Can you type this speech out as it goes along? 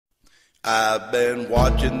I've been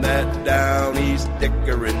watching that Downeast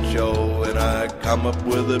Dickering show, and I come up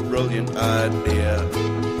with a brilliant idea.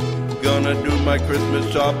 Gonna do my Christmas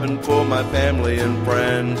shopping for my family and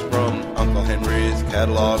friends from Uncle Henry's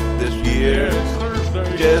catalog this year.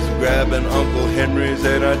 Just grabbing Uncle Henry's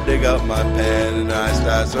and I dig out my pen and I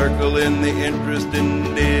start circling the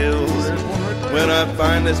interesting deals. When I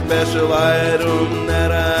find a special item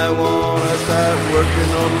that I want, I start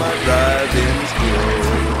working on my driving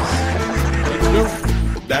skills.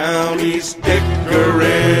 Downeast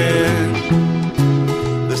Dickering,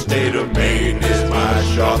 the state of Maine is my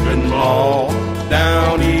shopping mall.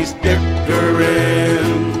 Downeast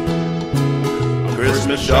Dickering,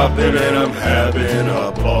 Christmas shopping and I'm having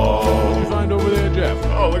a ball. What did you find over there, Jeff?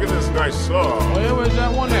 Oh, look at this nice saw. Oh, yeah, where's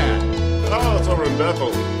that one at? Oh, it's over in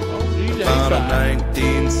Bethel. Found a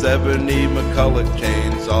 1970 McCulloch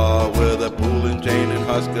chainsaw with a pulling chain and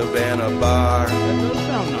Husqvarna bar. That does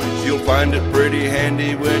sound nice. You'll find it pretty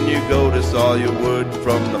handy when you go to saw your wood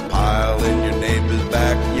from the pile in your neighbor's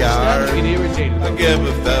backyard. Get irritated. I gave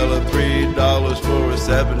a fella $3 for a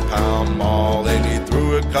 7-pound maul, and he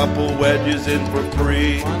threw a couple wedges in for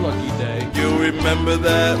free. My lucky day. You remember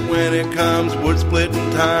that when it comes wood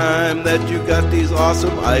splitting time, that you got these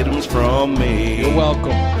awesome items from me. You're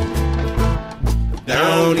welcome.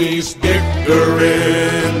 Downeast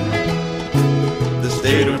Dickering, the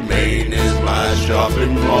state of Maine is my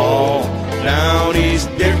shopping mall. Downeast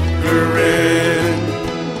Dickering,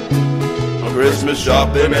 I'm Christmas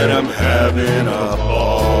shopping and I'm having a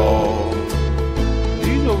ball.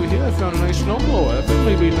 Geez, over here I found a nice snowblower. That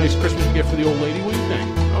may be a nice Christmas gift for the old lady. What do you think?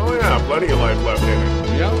 Oh, yeah, plenty of life left in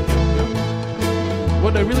it. Yeah.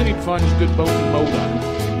 What I really need to find is a good boat and motor.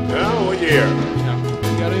 Yeah, what year? Yeah.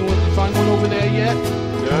 You got anyone to find one over there yet?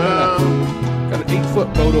 No. Got an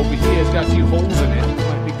 8-foot boat over here. It's got a few holes in it.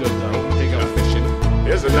 Might be good though. Take out fishing.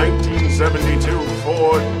 Here's a 1972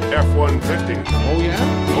 Ford F-150. Oh yeah?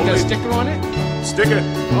 You got a sticker on it? Stick it.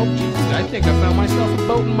 Oh Jesus, I think I found myself a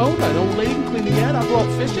boat and motor. An old lady can clean the yard. I'll go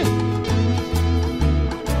out fishing.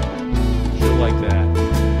 She'll like that.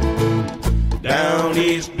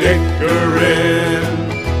 Downeast Dickering,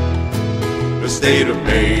 the state of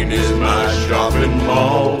Maine is my shopping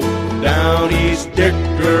mall. Downeast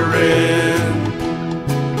Dickering,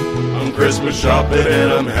 I'm Christmas shopping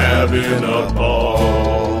and I'm having a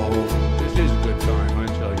ball. This is a good time, I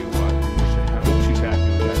tell you what. I hope she's happy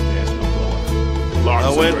with that gas snowblower. I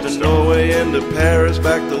went to Norway and to Paris,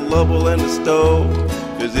 back to Lovell and to Stowe.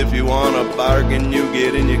 Cause if you want a bargain, you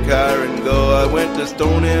get in your car and go. I went to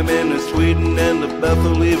Stoneham and to Sweden and to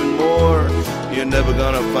Bethel even more. You're never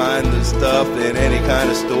gonna find this stuff in any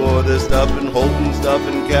kind of store. There's stuff in Holton, stuff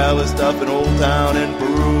in Cali, stuff in Old Town and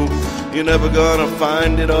Peru. You're never gonna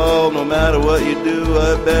find it all, no matter what you do.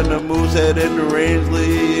 I've been to Moosehead and to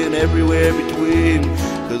Rangeley and everywhere between.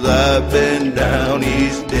 Cause I've been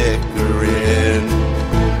Downeast Dickering.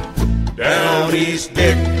 Downeast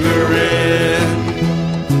Dickering,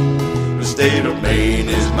 the state of Maine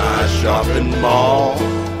is my shopping mall.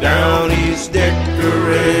 Downeast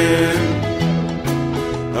Dickering,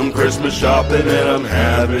 I'm Christmas shopping and I'm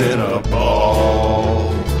having a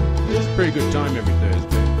ball. It's a pretty good time every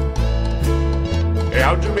Thursday. Hey,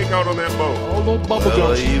 how'd you make out on that boat? Oh, little bubble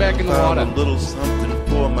gum, she's back in the water. A little something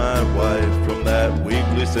for my wife from that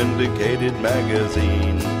weekly syndicated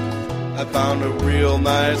magazine. I found a real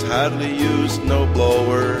nice, hardly used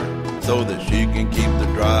snowblower so that she can keep the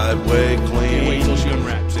driveway clean. Wait till she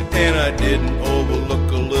unwraps it. And I didn't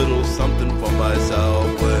overlook a little something for myself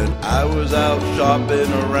when I was out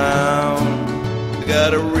shopping around. I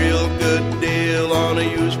got a real good deal on a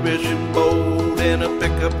used fishing boat and a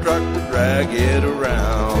pickup truck to drag it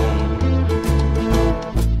around.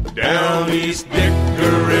 Downeast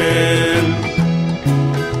Dickering,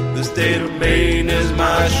 the state of Maine is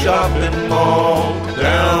my shopping mall.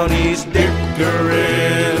 Downeast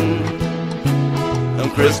Dickering, I'm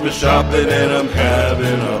Christmas shopping and I'm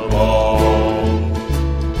having a ball.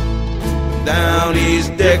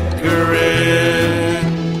 Downeast Dickering,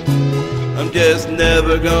 I'm just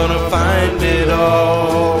never gonna find it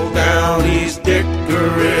all. Downeast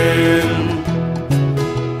Dickering,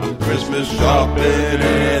 I'm Christmas shopping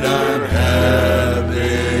and I'm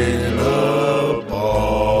having a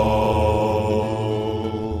ball.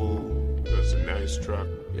 That's a nice truck.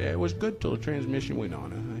 Yeah, it was good till the transmission went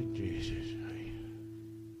on.